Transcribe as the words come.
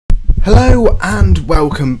Hello and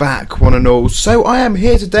welcome back one and all. So I am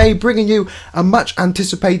here today bringing you a much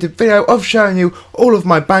anticipated video of showing you all of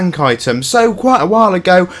my bank items. So quite a while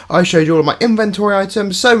ago I showed you all of my inventory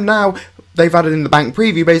items, so now they've added in the bank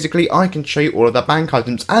preview, basically I can show you all of the bank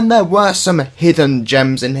items, and there were some hidden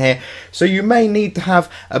gems in here, so you may need to have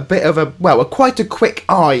a bit of quite a quick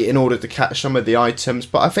eye in order to catch some of the items.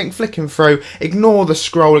 But I think flicking through, ignore the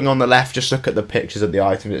scrolling on the left, just look at the pictures of the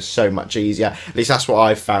items, it's so much easier. At least that's what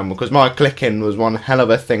I've found, because my clicking was one hell of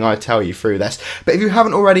a thing, I tell you, through this. But if you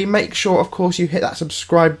haven't already, make sure of course you hit that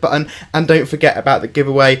subscribe button, and don't forget about the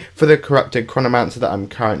giveaway for the corrupted chronomancer that I'm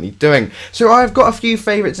currently doing. So I've got a few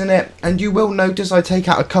favourites in it, and you will notice I take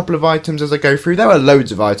out a couple of items as I go through. There are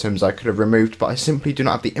loads of items I could have removed, but I simply do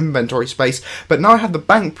not have the inventory space. But now I have the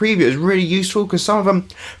bank preview, it's really useful, because some of them,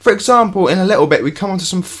 for example, in a little bit we come onto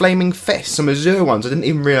some flaming fists, some azure ones I didn't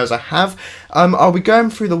even realise I have. I'll be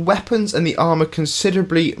going through the weapons and the armour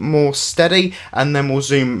considerably more steady, and then we'll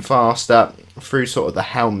zoom faster through sort of the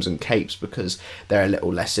helms and capes, because they're a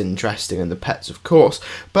little less interesting than the pets, of course.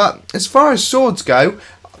 But as far as swords go,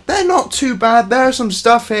 they're not too bad. There's some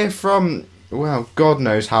stuff here from, well, God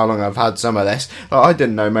knows how long I've had some of this. I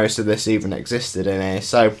didn't know most of this even existed in here.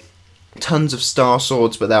 So, tons of star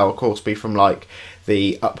swords, but they'll of course be from like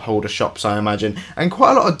the upholder shops, I imagine, and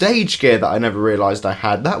quite a lot of Dage gear that I never realised I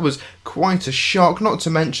had. That was quite a shock, not to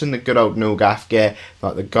mention the good old Nulgath gear,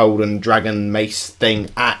 like the golden dragon mace thing,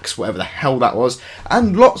 axe, whatever the hell that was,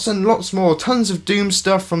 and lots more. Tons of Doom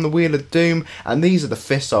stuff from the Wheel of Doom, and these are the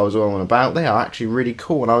fists I was all on about. They are actually really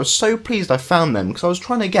cool, and I was so pleased I found them, because I was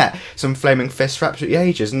trying to get some flaming fists for absolutely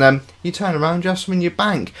ages, and then you turn around, you have some in your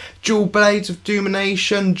bank. Dual blades of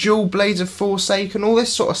Doomination, dual blades of Forsaken, all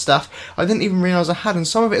this sort of stuff I didn't even realise I had, and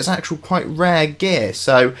some of it is actual quite rare gear.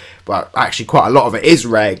 So, well, actually quite a lot of it is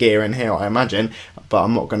rare gear in here, I imagine, but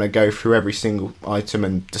I'm not going to go through every single item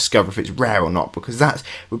and discover if it's rare or not, because that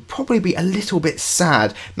would probably be a little bit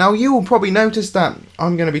sad. Now, you will probably notice that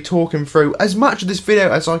I'm going to be talking through as much of this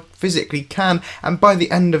video as I physically can, and by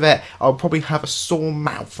the end of it I'll probably have a sore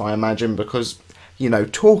mouth, I imagine, because, you know,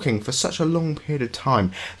 talking for such a long period of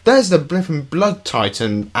time. There's the Bliffin Blood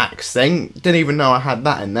Titan axe thing. Didn't even know I had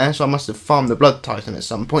that in there, so I must have farmed the Blood Titan at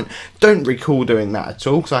some point. Don't recall doing that at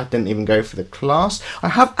all, because I didn't even go for the class. I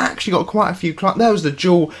have actually got quite a few class. There was the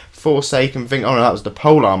dual Forsaken thing. Oh no, that was the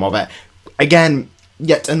polearm of it. Again,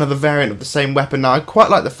 yet another variant of the same weapon. Now, I quite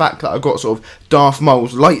like the fact that I got sort of Darth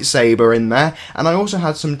Maul's lightsaber in there, and I also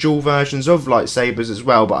had some dual versions of lightsabers as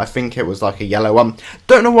well, but I think it was like a yellow one.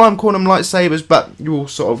 Don't know why I'm calling them lightsabers, but you will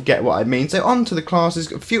sort of get what I mean. So on to the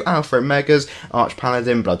classes, a few Alpha Omegas, Arch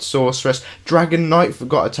Paladin, Blood Sorceress, Dragon Knight,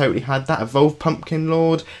 forgot I totally had that, Evolved Pumpkin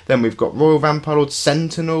Lord, then we've got Royal Vampire Lord,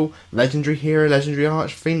 Sentinel, Legendary Hero, Legendary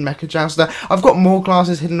Archfiend, Mecha Jouster. I've got more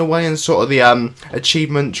classes hidden away in sort of the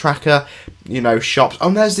achievement tracker, you know, shops. Oh,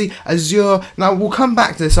 and there's the Azure. Now, we'll come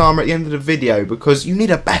back to this armour at the end of the video, because you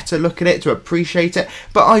need a better look at it to appreciate it,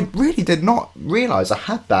 but I really did not realise I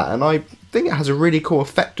had that, and I think it has a really cool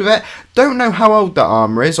effect with it. Don't know how old that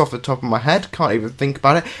armour is off the top of my head, can't even think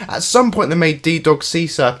about it. At some point they made D-Dog Sea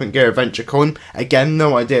Serpent Gear Adventure Coin. Again,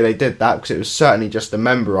 no idea they did that, because it was certainly just a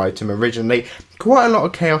member item originally. Quite a lot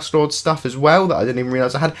of Chaos Lord stuff as well that I didn't even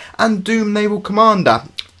realise I had, and Doom Naval Commander.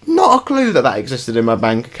 Not a clue that that existed in my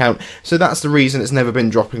bank account, so that's the reason it's never been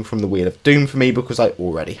dropping from the Wheel of Doom for me, because I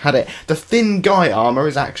already had it. The Thin Guy armour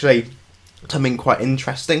is actually something quite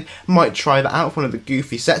interesting. Might try that out for one of the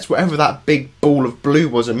goofy sets, whatever that big ball of blue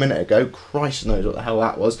was a minute ago. Christ knows what the hell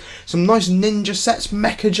that was. Some nice ninja sets,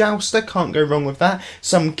 Mecha Jouster, can't go wrong with that.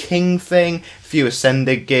 Some King thing, few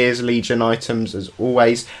Ascended gears, Legion items as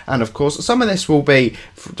always, and of course some of this will be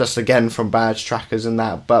just again from badge trackers and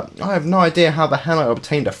that, but I have no idea how the hell I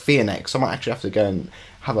obtained a Phoenix. I might actually have to go and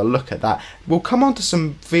have a look at that. We'll come on to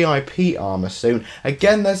some VIP armour soon.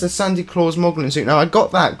 Again, there's the Sandy Claus Moglin suit. Now, I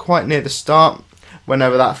got that quite near the start,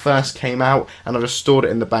 whenever that first came out, and I've just stored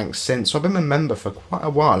it in the bank since, so I've been a member for quite a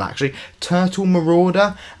while actually. Turtle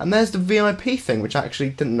Marauder, and there's the VIP thing, which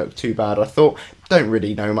actually didn't look too bad. I thought, don't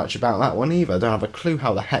really know much about that one either. I don't have a clue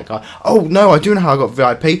how the heck oh no, I do know how I got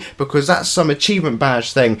VIP, because that's some achievement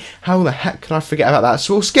badge thing. How the heck can I forget about that?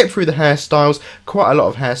 So we'll skip through the hairstyles, quite a lot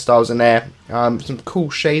of hairstyles in there. Some cool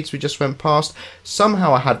shades we just went past.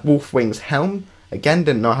 Somehow I had Wolfwing's helm. Again,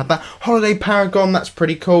 didn't know I had that. Holiday Paragon, that's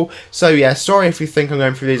pretty cool. So yeah, sorry if you think I'm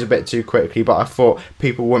going through these a bit too quickly, but I thought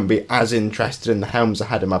people wouldn't be as interested in the helms I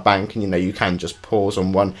had in my bank, and you know, you can just pause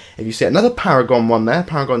on one if you see another Paragon one there,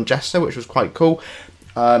 Paragon Jester, which was quite cool.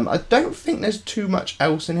 I don't think there's too much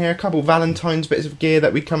else in here. A couple Valentine's bits of gear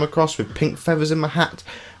that we come across with pink feathers in my hat.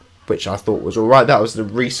 which I thought was alright. That was the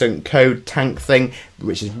recent code tank thing,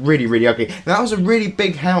 which is really, really ugly. Now, that was a really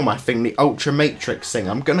big helm, I think, the Ultra Matrix thing.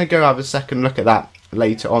 I'm going to go have a second look at that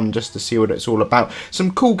later on just to see what it's all about.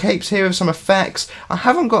 Some cool capes here with some effects. I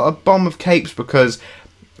haven't got a bomb of capes because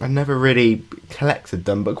I never really collected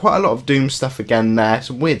them, but quite a lot of Doom stuff again there.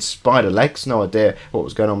 Some weird spider legs, no idea what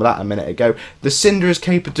was going on with that a minute ago. The Cinder's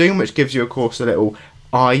Cape of Doom, which gives you, of course, a little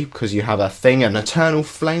eye because you have a thing. An Eternal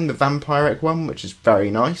Flame, the vampiric one, which is very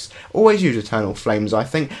nice. Always use Eternal Flames, I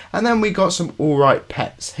think. And then we got some alright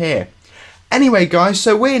pets here. Anyway, guys,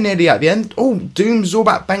 so we're nearly at the end. Oh, Doom's all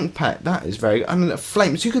about bank pet. That is very good. And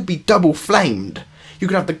flames, you could be double flamed. You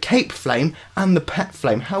could have the cape flame and the pet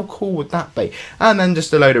flame. How cool would that be? And then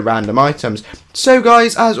just a load of random items. So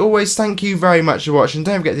guys, as always, thank you very much for watching.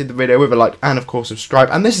 Don't forget to hit the video with a like and of course subscribe.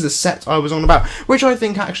 And this is the set I was on about, which I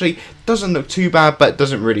think actually doesn't look too bad, but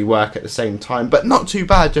doesn't really work at the same time. But not too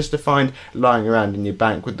bad just to find lying around in your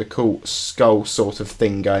bank with the cool skull sort of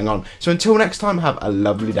thing going on. So until next time, have a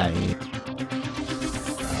lovely day.